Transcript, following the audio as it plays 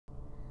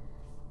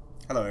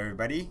Hello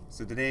everybody.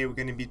 So today we're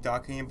going to be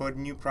talking about a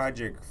new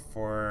project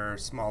for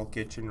small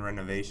kitchen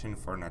renovation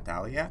for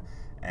Natalia,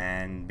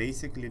 and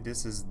basically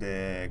this is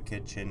the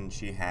kitchen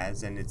she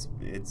has, and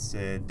it's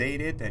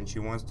dated and she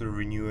wants to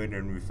renew it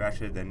and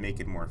refresh it and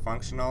make it more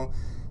functional.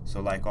 So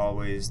like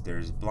always,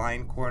 there's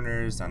blind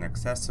corners,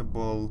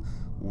 inaccessible,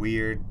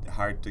 weird,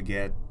 hard to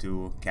get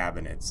to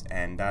cabinets,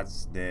 and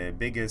that's the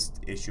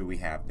biggest issue we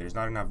have. There's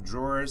not enough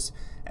drawers,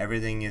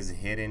 everything is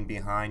hidden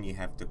behind, you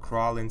have to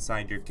crawl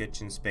inside your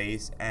kitchen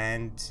space,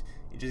 and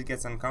it just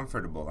gets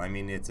uncomfortable. I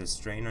mean, it's a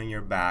strain on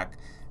your back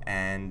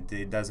and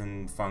it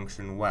doesn't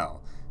function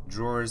well.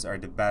 Drawers are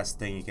the best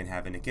thing you can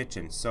have in the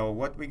kitchen. So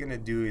what we're gonna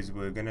do is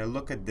we're gonna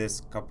look at this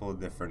couple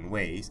of different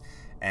ways,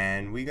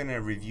 and we're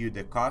gonna review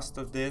the cost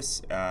of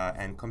this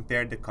and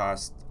compare the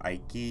cost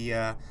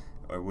IKEA,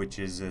 which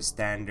is a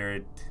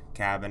standard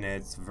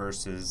cabinets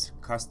versus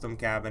custom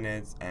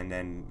cabinets, and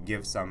then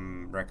give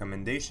some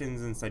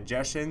recommendations and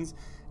suggestions,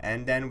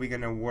 and then we're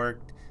gonna work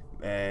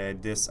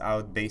this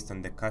out based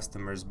on the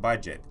customer's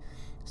budget.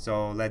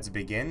 So let's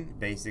begin.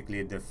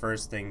 Basically, the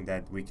first thing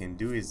that we can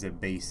do is a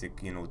basic,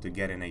 to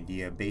get an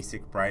idea,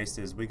 basic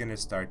prices. We're gonna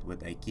start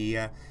with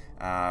IKEA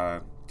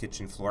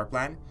kitchen floor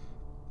plan,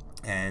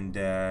 and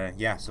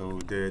yeah, so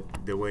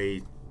the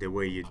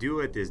way you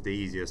do it is the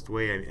easiest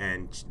way,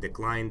 and the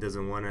client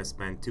doesn't want to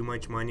spend too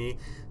much money,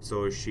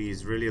 so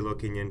she's really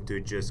looking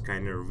into just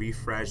kind of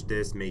refresh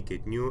this, make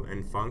it new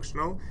and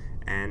functional,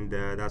 and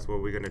that's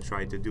what we're gonna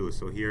try to do.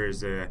 So here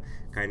is a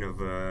kind of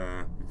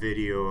a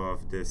video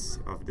of this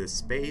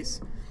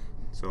space.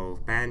 So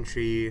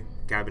pantry,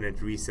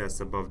 cabinet recess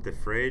above the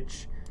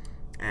fridge,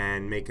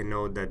 and make a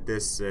note that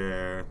this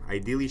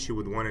ideally she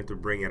would want it to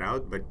bring it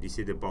out, but you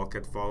see the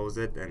bulkhead follows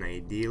it. In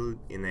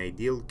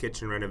ideal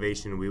kitchen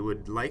renovation, we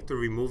would like to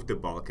remove the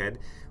bulkhead,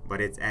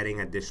 but it's adding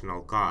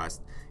additional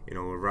cost,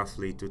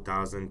 roughly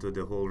 2,000 to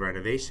the whole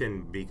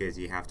renovation, because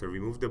you have to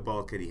remove the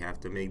bulkhead, you have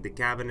to make the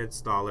cabinets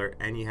taller,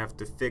 and you have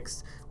to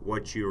fix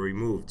what you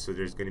removed. So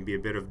there's going to be a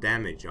bit of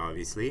damage,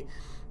 obviously,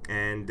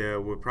 and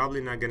we're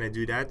probably not gonna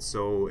do that.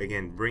 So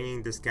again,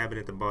 bringing this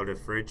cabinet above the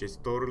fridge is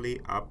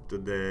totally up to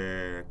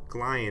the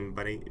client,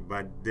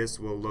 but this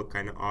will look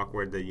kind of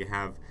awkward that you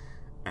have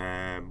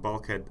a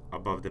bulkhead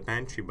above the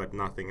pantry but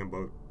nothing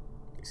above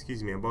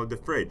the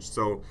fridge.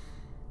 So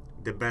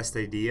the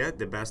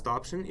best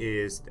option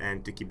is,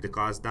 and to keep the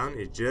cost down,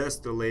 is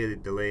just to lay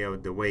the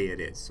layout the way it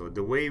is. So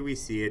the way we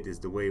see it is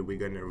the way we're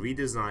gonna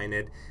redesign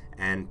it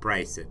and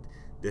price it.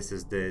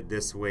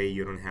 This way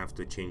you don't have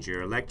to change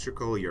your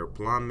electrical, your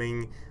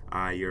plumbing,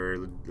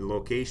 your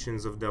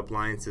locations of the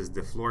appliances.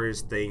 The floor is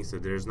staying, so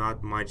there's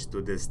not much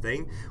to this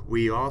thing.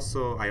 I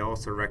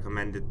also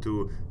recommended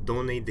to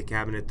donate the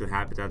cabinet to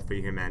Habitat for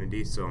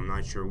Humanity. So I'm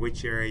not sure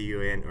which area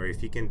you're in, or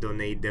if you can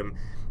donate them.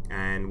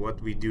 And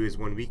what we do is,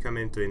 when we come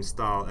in to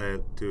install,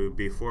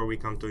 before we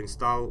come to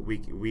install,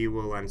 we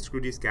will unscrew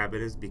these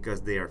cabinets,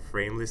 because they are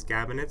frameless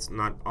cabinets.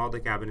 Not all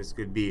the cabinets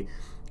could be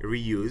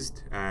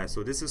reused.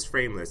 So this is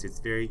frameless. It's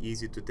very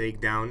easy to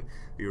take down.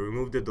 You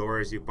remove the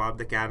doors, you pop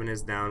the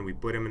cabinets down, we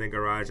put them in the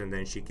garage, and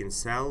then she can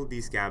sell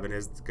these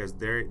cabinets because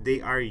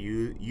they are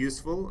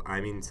useful.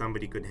 I mean,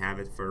 somebody could have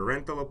it for a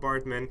rental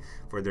apartment,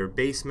 for their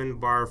basement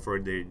bar, for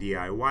their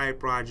DIY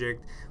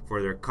project,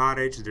 for their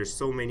cottage. There's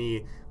so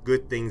many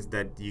good things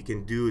that you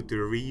can do to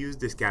reuse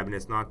these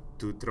cabinets, not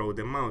to throw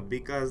them out,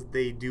 because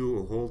they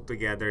do hold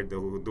together,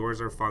 the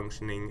doors are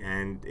functioning,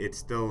 and it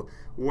still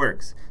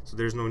works. So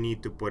there's no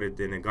need to put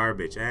it in a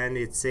garbage, and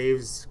it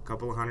saves a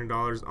couple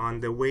 $100 on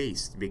the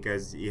waste,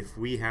 because if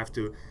we have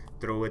to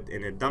throw it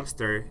in a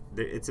dumpster,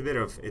 it's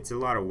a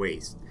lot of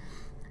waste.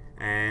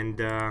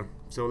 And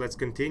so let's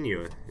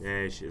continue.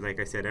 Like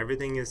I said,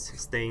 everything is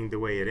staying the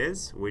way it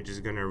is. We're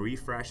just gonna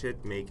refresh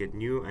it, make it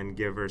new, and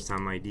give her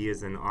some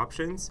ideas and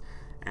options.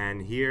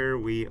 And here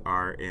we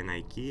are in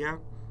IKEA.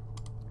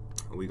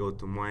 We go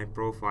to my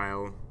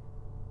profile,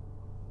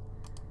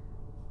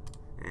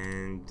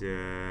 and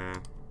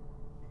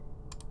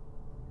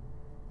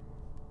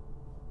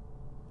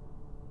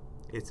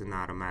it's an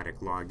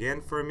automatic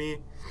login for me.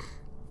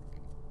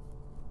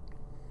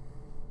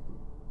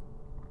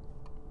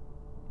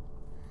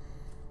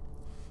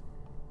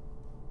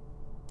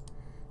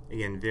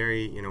 Again,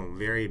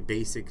 very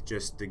basic,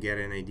 just to get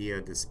an idea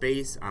of the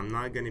space. I'm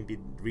not going to be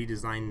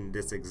redesigning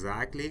this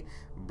exactly,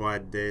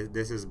 but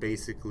this is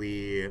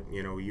basically,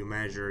 you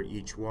measure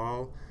each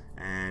wall,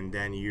 and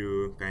then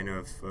you kind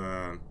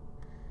of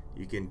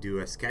you can do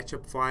a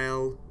SketchUp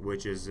file,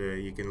 which is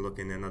you can look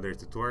in another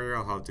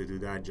tutorial how to do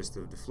that, just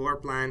of the floor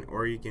plan,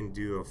 or you can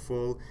do a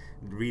full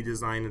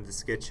redesign of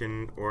this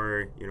kitchen,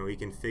 or you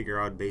can figure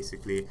out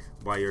basically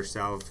by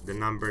yourself the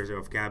numbers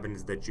of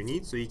cabinets that you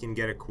need, so you can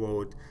get a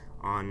quote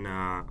on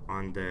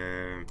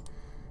the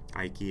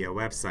IKEA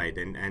website,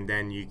 and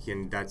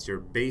then that's your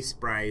base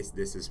price.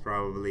 This is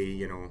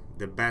probably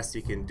the best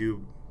you can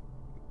do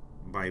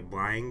by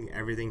buying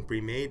everything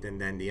pre-made,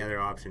 and then the other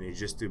option is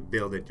just to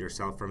build it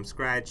yourself from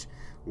scratch,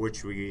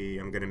 which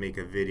I'm gonna make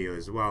a video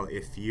as well.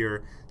 If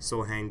you're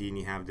so handy and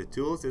you have the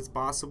tools, it's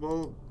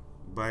possible,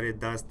 but it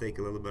does take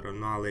a little bit of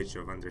knowledge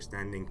of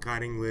understanding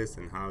cutting lists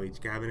and how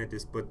each cabinet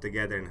is put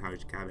together and how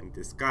each cabinet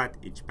is cut,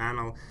 each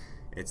panel.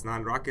 It's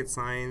not rocket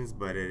science,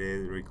 but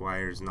it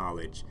requires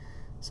knowledge.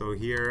 So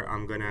here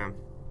I'm gonna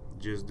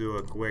just do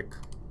a quick,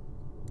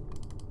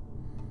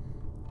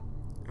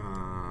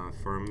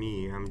 for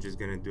me, I'm just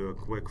gonna do a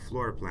quick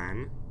floor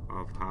plan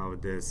of how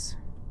this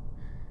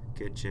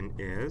kitchen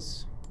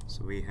is.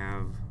 So we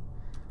have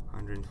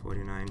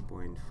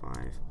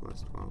 149.5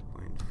 plus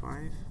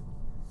 12.5.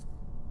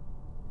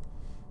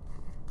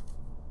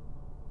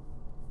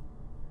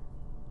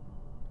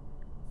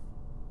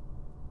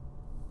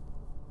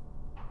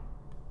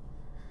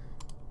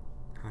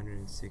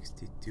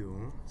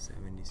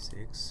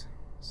 $162.76.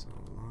 So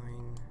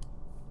line.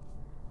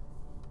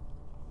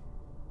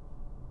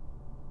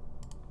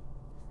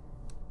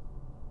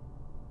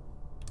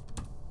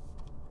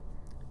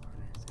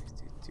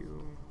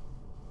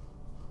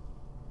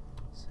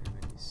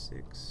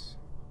 $162.76.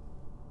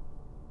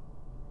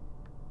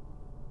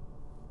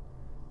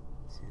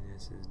 See,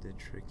 this is the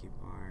tricky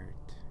part.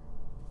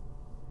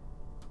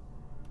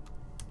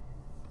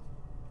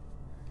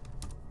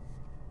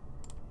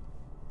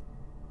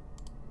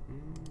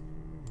 Mm-hmm.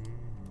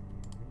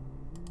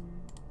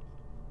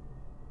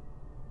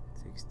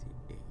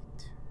 68.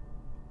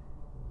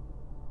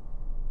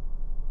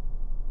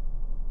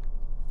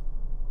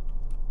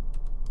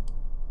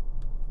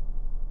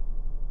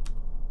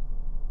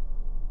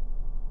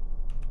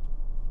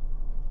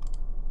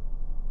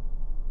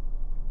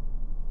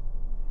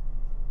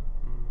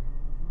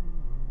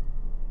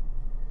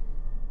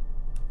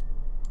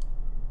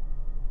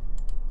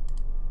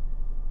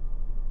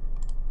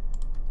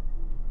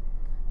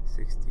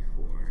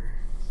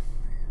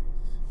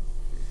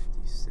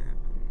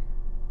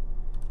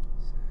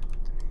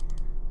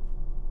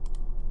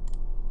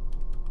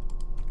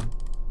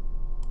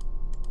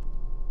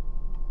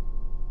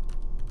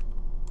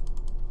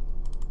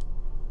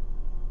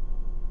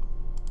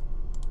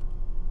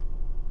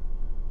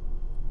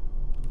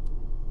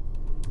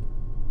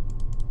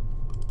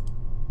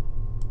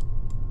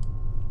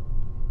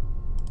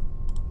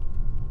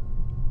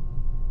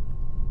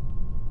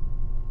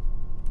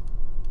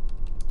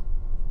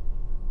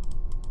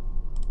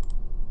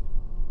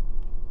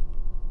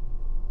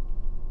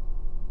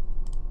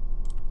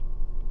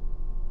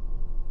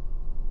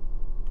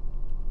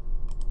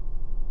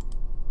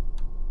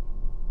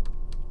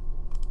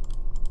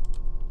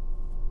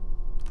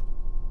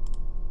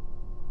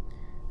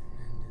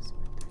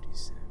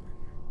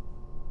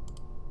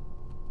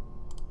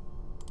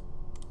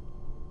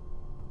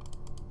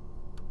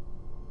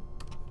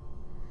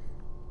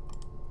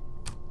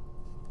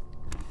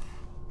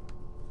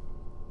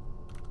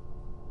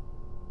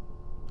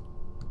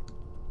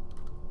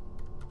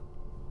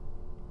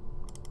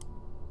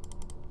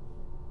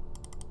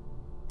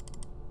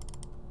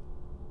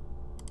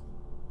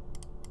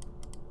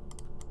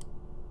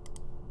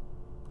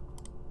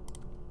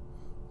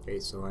 Okay,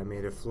 so I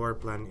made a floor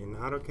plan in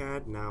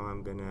AutoCAD. Now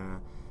I'm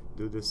gonna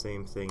do the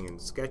same thing in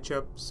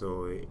SketchUp.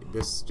 So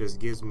this just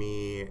gives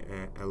me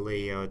a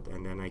layout,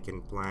 and then I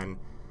can plan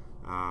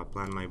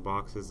my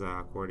boxes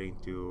according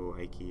to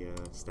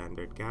Ikea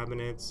standard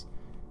cabinets.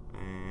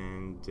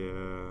 And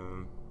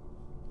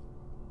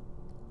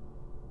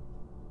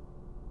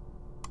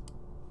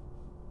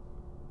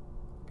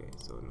okay,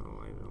 so no,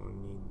 I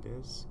don't need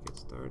this. Get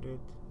started.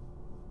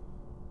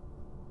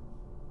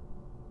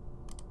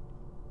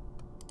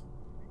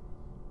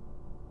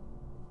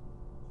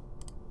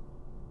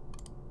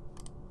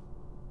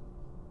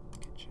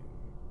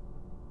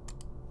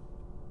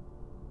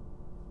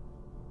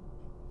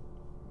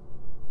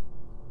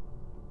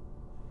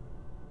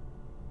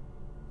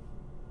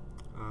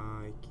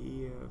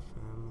 Ikea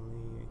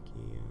family,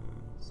 Ikea.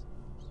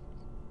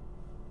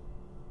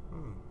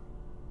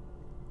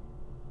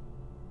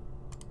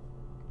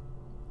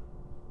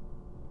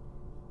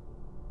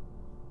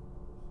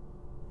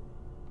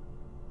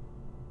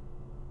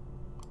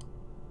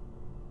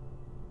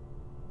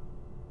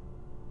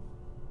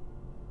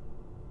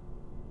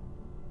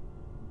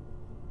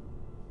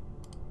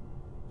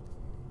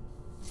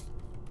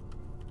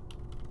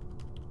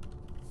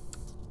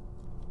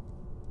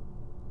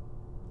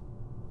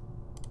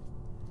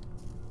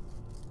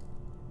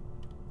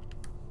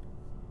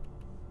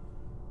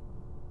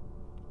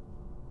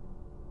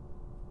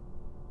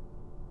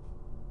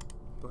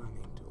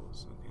 Planning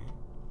tools, okay.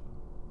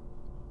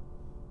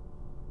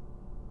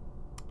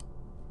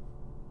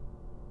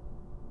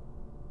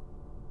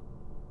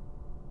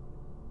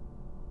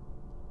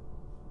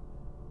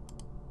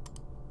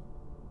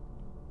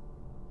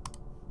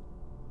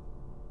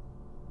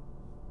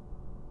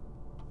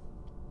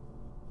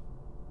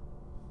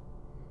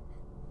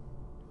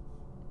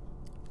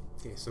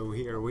 Okay, so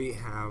here we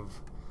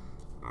have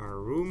our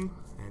room,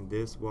 and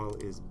this wall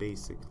is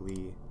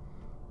basically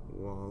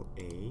wall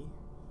A.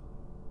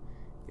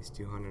 Is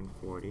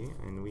 240,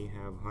 and we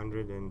have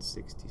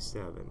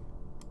 167.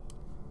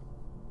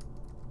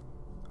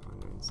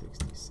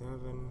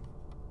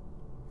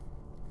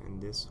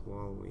 And this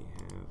wall we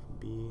have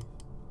B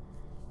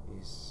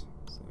is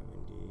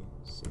 70.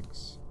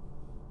 26.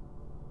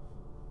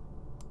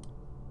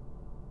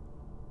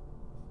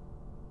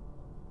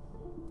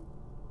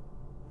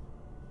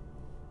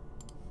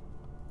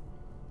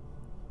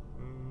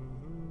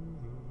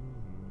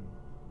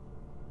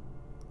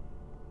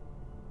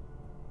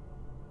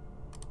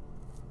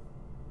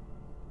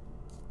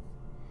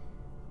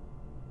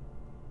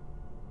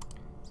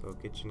 So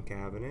kitchen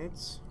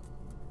cabinets,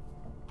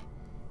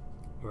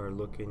 we're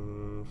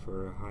looking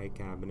for a high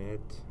cabinet,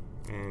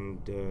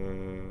 and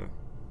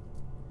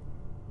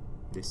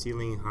the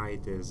ceiling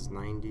height is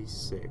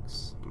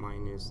 96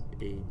 minus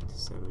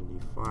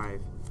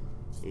 875,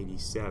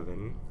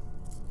 87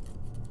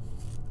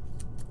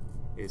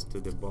 is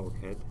to the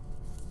bulkhead.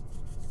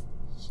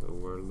 So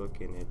we're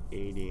looking at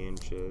 80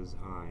 inches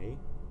high.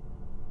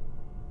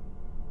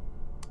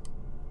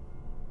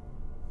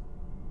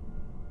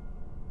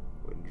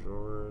 With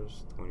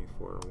drawers,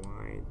 24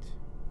 wide.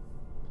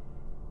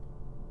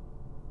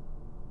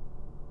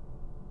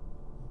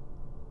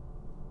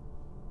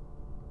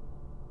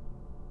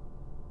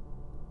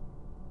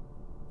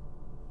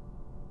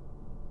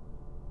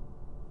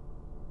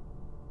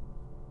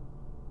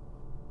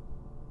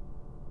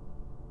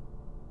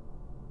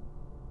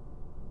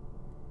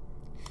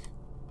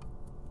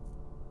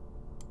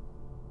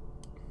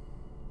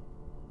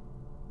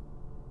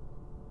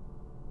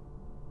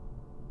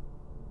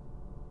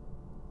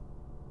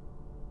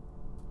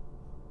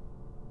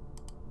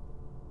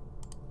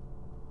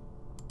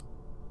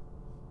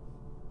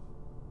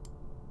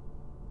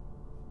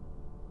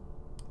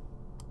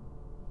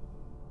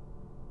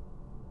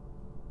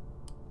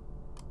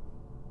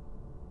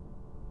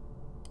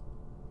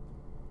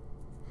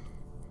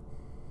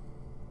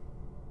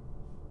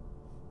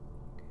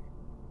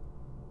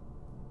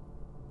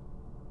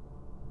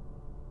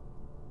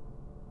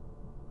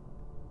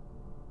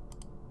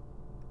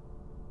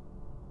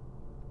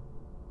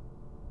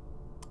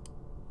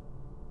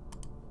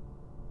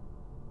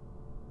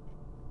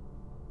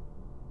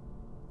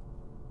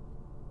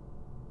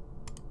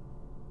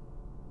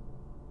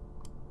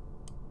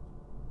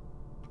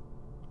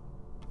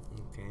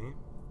 Okay,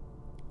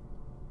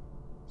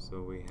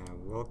 so we have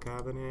wall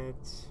cabinet,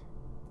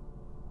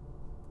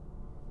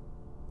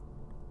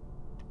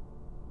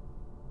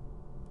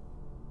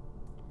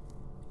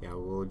 yeah,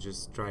 we'll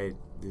just try to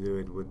do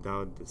it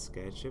without the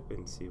SketchUp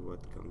and see what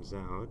comes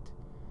out.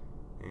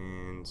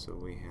 And so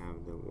we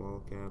have the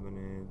wall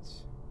cabinet,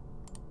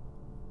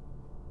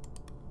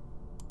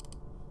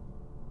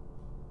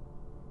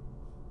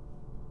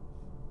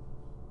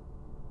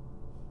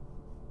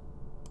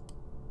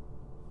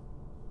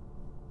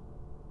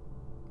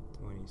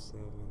 $27,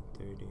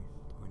 $30,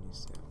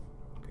 $27.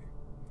 Okay.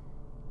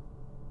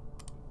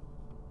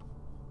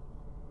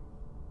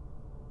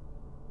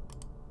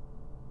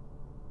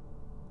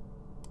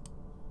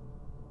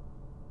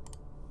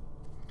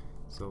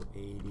 So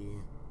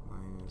 80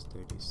 minus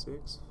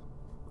 36,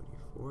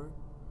 44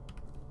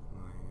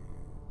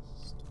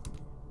 minus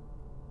 20,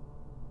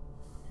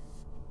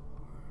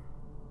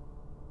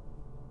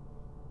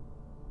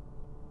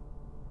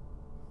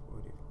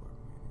 44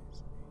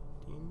 minus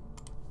 18.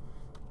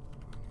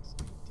 Minus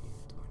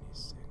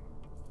 1826.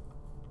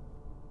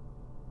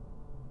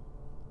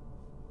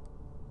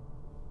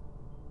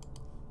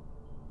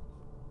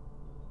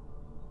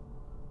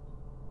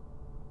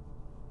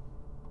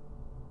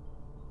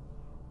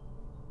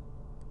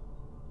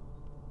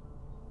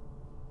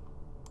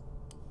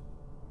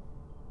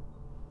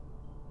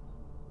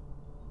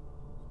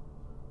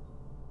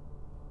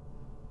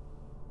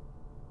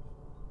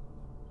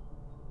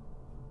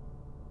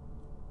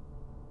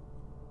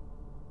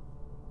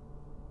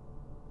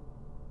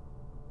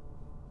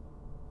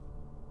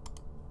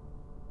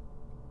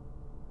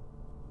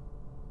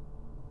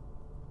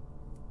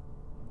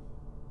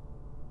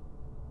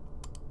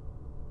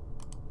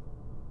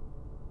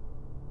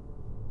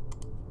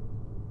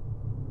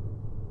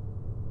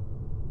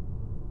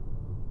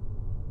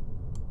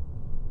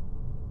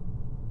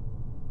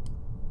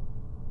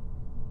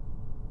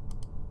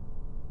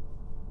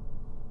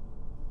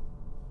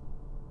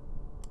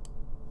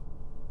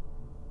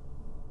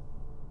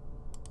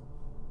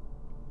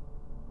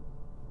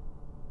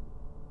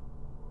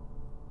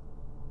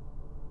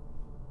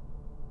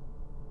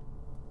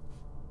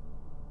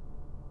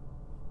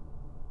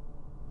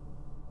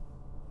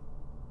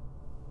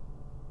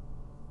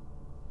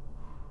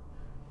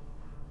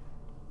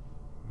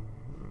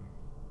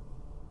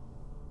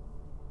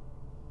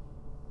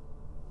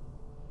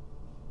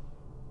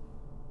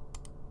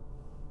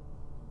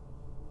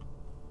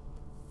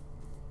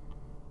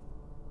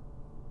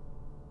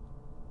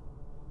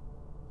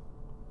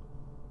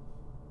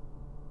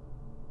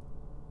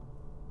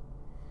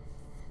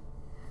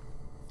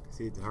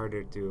 See, it's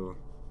harder to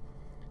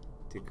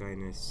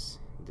kind of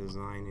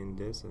design in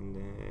this, and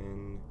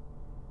then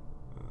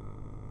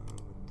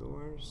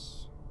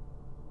doors,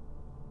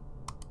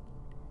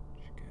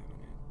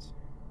 cabinet.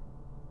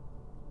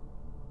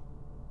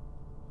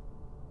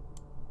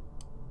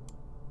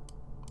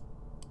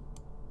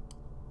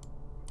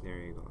 There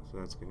you go. So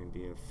that's going to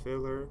be a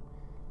filler.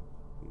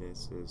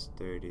 This is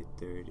 30,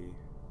 30,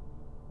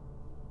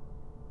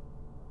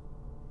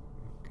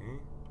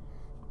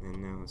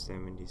 and now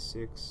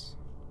 76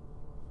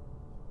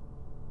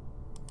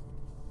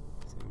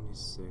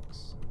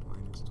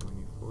 minus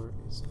 24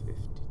 is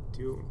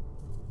 52.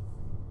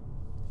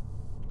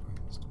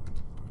 Minus 24 minus 24.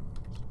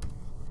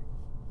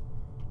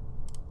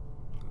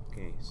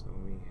 Okay, so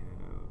we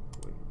have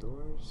wood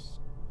doors.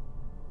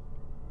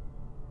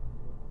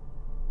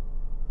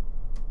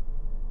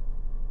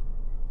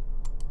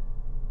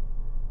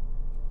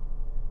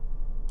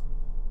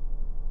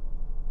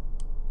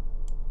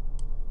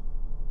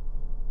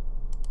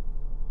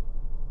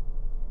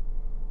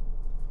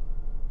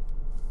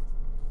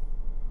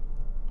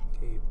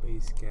 Okay,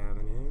 base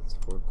cabinets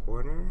for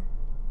corner.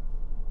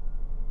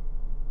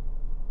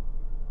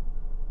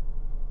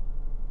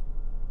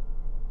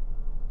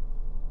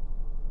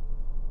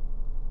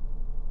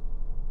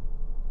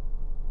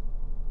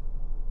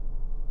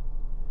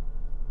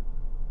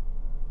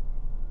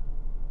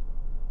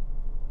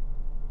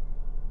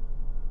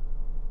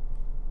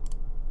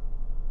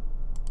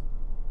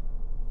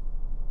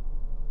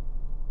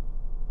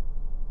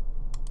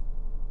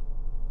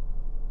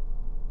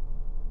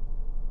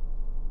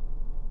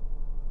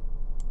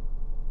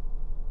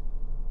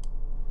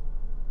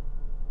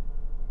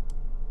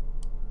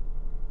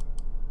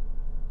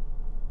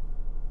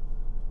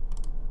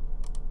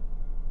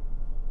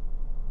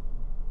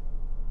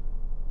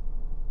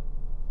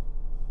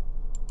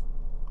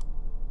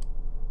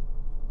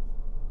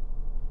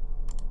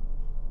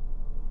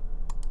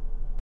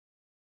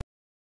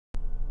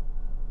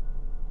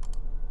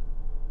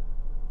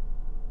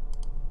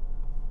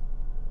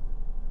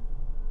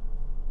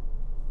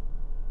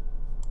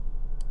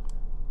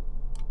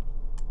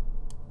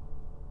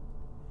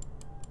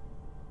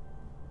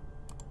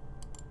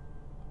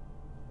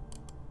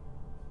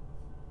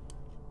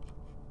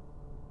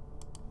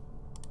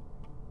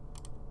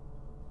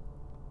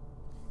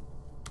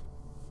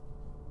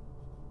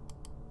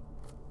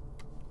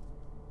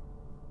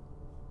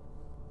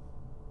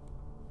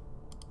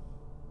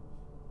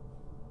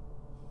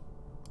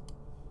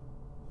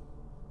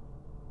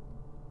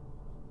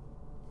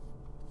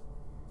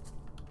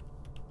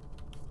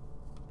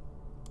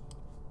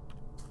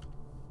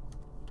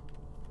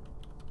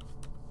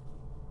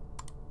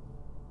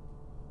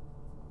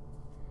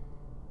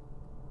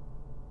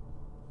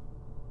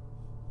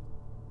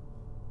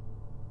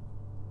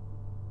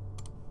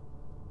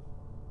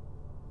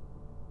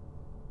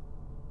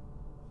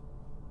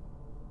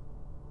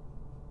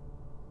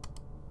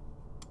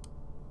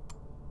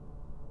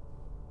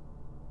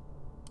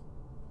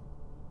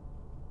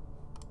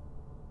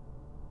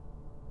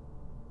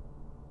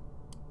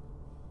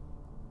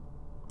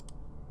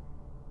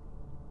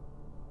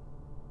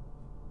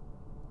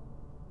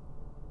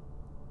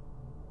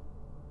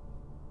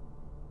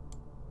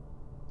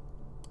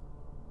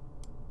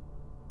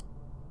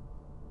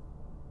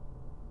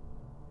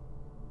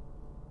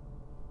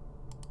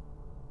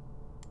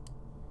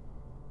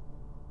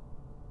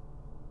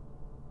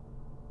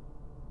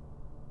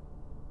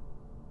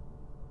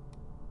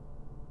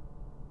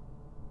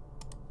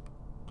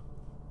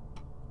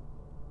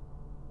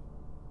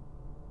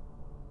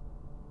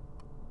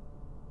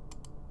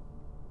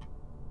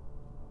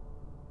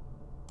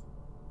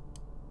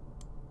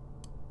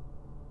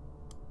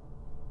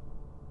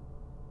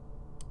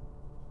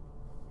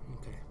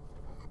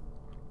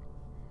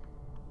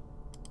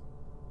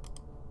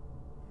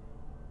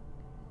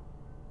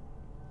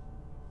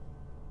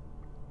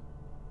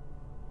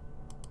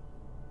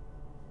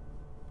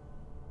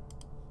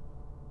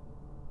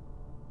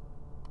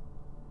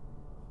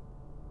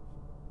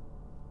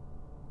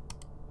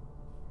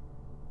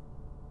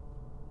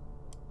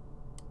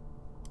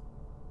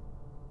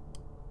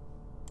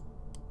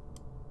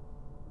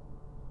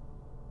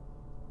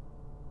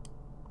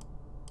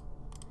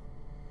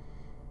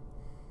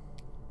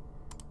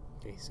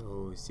 Okay,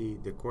 so see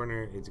the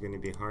corner, it's going to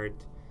be hard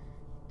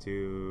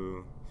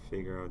to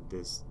figure out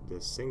this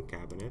sink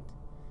cabinet,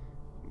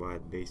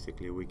 but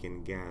basically we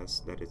can guess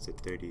that it's a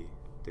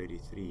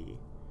 33,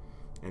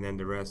 and then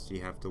the rest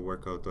you have to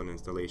work out on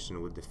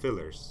installation with the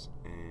fillers.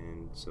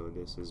 And so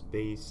this is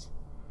base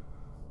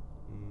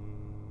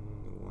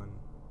one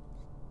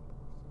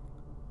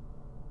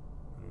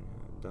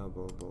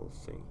double bowl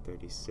sink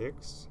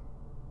 36.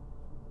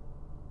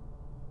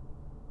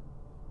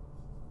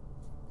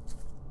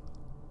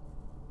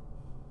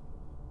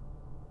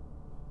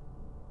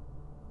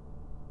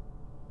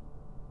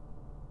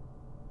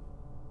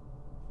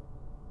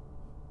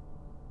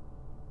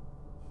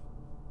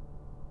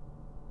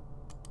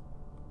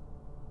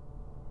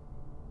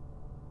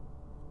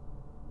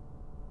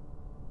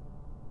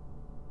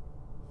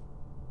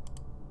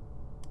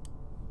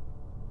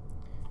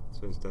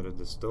 So instead of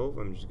the stove,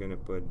 I'm just going to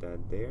put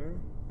that there,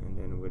 and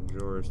then with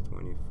drawers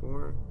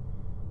 24,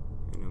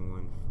 and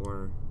then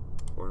four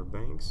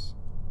banks.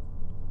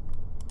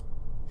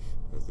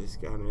 There's this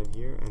cabinet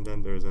here, and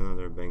then there's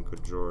another bank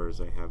of drawers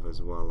I have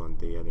as well on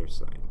the other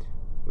side,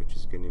 which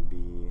is going to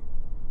be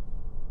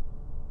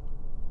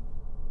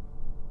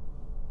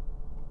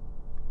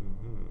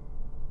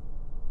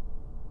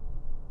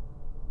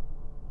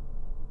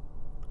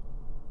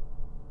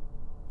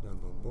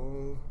double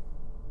bowl.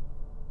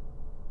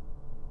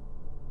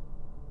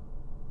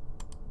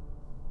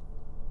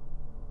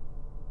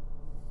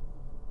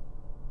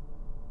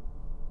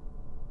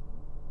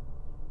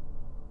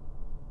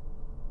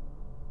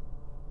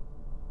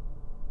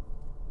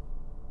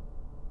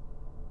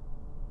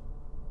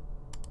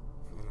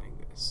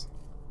 Like this.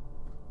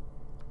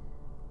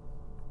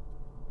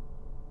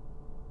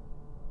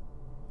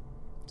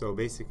 So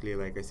basically,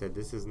 like I said,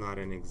 this is not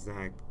an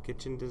exact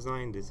kitchen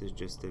design. This is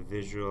just a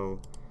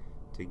visual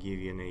to give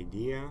you an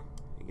idea.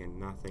 Again,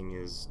 nothing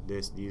is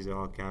this. These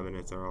all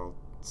cabinets are all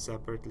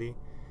separately.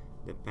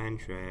 The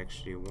pantry, I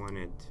actually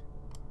wanted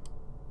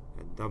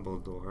a double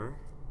door.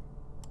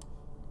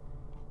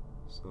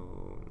 So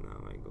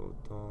now I go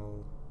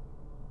tall,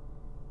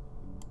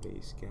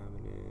 base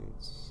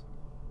cabinets.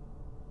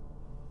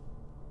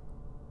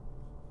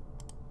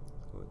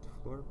 Go with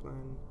floor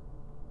plan.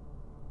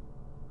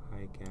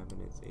 High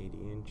cabinets 80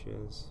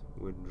 inches,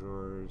 wood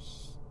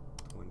drawers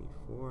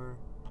 24.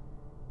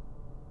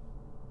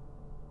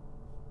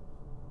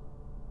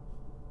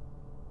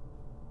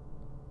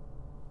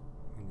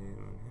 And then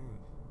 1/2.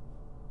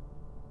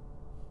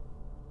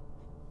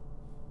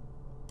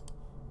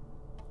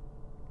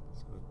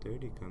 So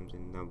 30 comes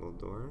in double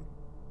door.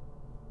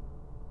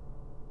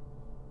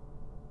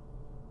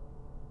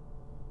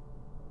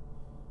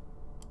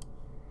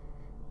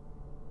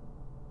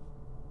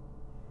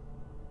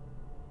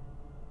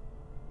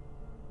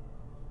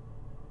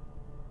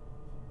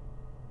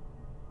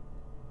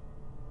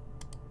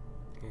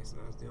 Okay, so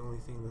that's the only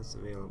thing that's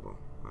available.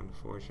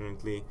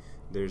 Unfortunately,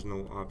 there's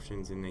no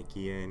options in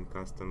Ikea in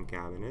custom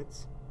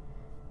cabinets.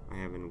 I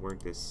haven't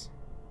worked this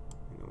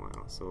in a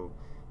while, so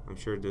I'm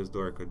sure this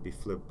door could be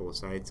flipped both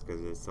sides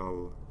because it's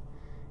all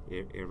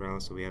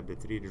around. So we have the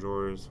 3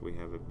 drawers, we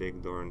have a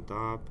big door on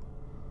top,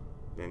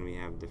 then we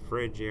have the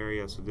fridge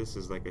area. So this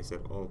is, like I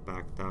said, all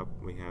packed up.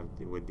 We have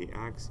with the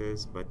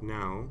access, but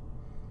now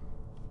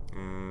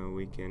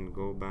we can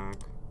go back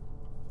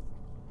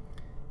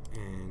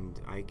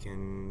and I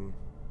can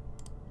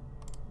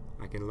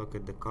look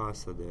at the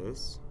cost of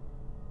this.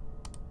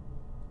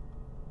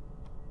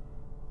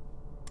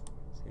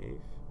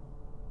 Save.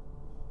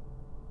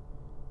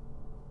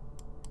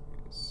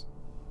 Yes.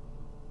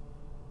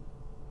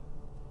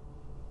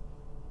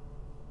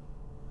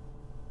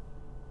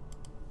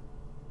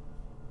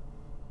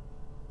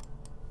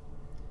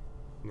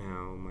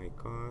 Now my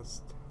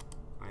cost,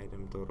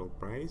 item total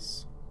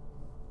price.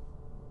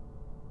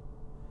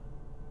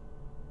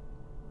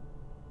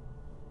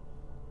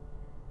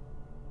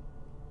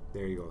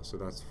 There you go. So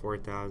that's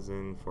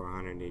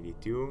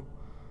 4,482.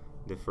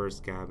 The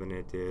first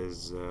cabinet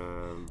is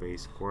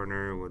base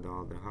corner with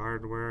all the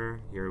hardware.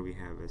 Here we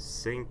have a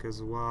sink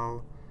as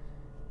well.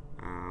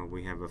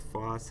 We have a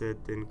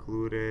faucet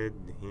included,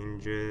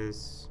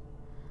 hinges.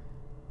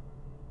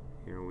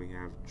 Here we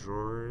have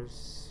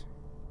drawers.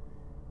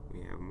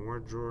 We have more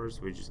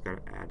drawers. We just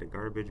gotta add a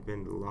garbage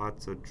bin.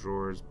 Lots of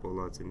drawers,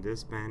 pull-outs in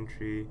this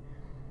pantry.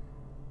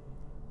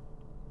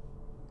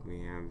 We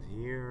have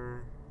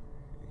here.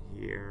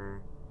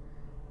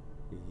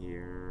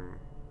 Here,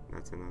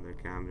 that's another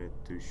cabinet,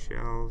 2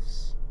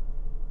 shelves.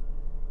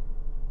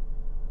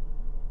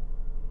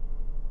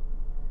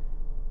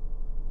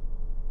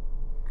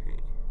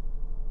 Okay.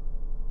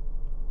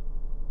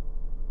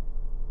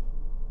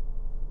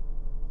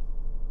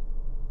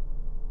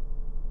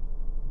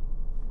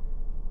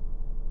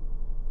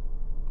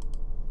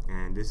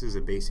 And this is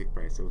a basic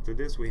price. So to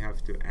this we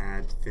have to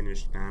add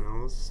finished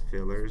panels,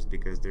 fillers,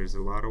 because there's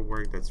a lot of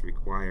work that's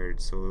required.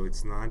 So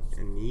it's not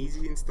an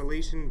easy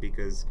installation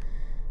because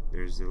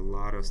there's a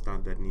lot of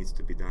stuff that needs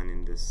to be done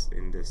in this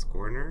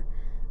corner,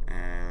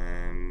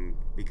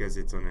 because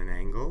it's on an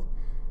angle.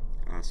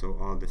 So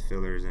all the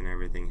fillers and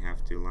everything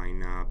have to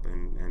line up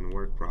and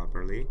work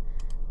properly.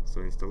 So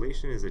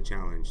installation is a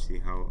challenge. See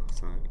how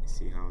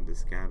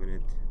this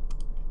cabinet.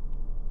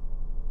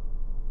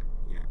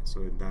 Yeah,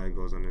 so that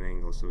goes on an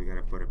angle. So we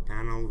gotta put a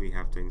panel. We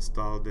have to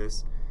install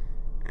this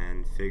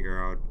and figure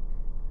out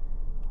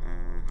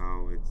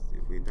how it's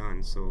be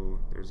done. So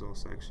there's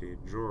also actually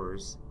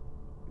drawers.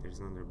 There's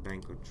another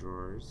bank of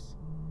drawers.